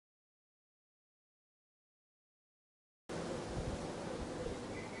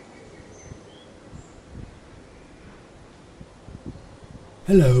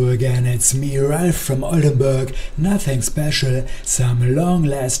Hello again, it's me, Ralph from Oldenburg. Nothing special, some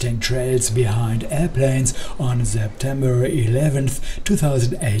long-lasting trails behind airplanes on September 11th,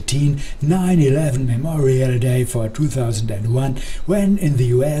 2018, 9/11 Memorial Day for 2001, when in the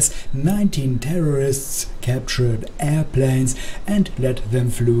US 19 terrorists captured airplanes and let them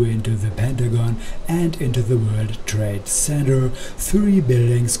flew into the Pentagon and into the World Trade Center. 3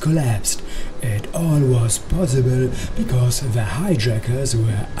 buildings collapsed. It all was possible because the hijackers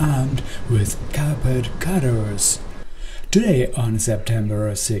were armed with carpet cutters. Today, on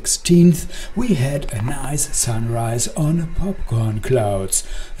September 16th, we had a nice sunrise on popcorn clouds.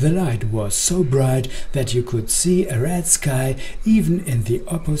 The light was so bright that you could see a red sky even in the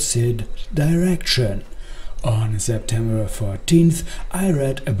opposite direction. On September 14th, I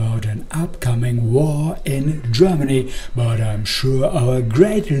read about an upcoming war in Germany, but I'm sure our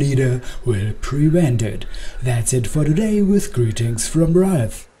great leader will prevent it. That's it for today, with greetings from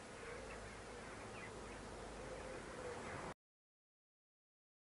Ralph.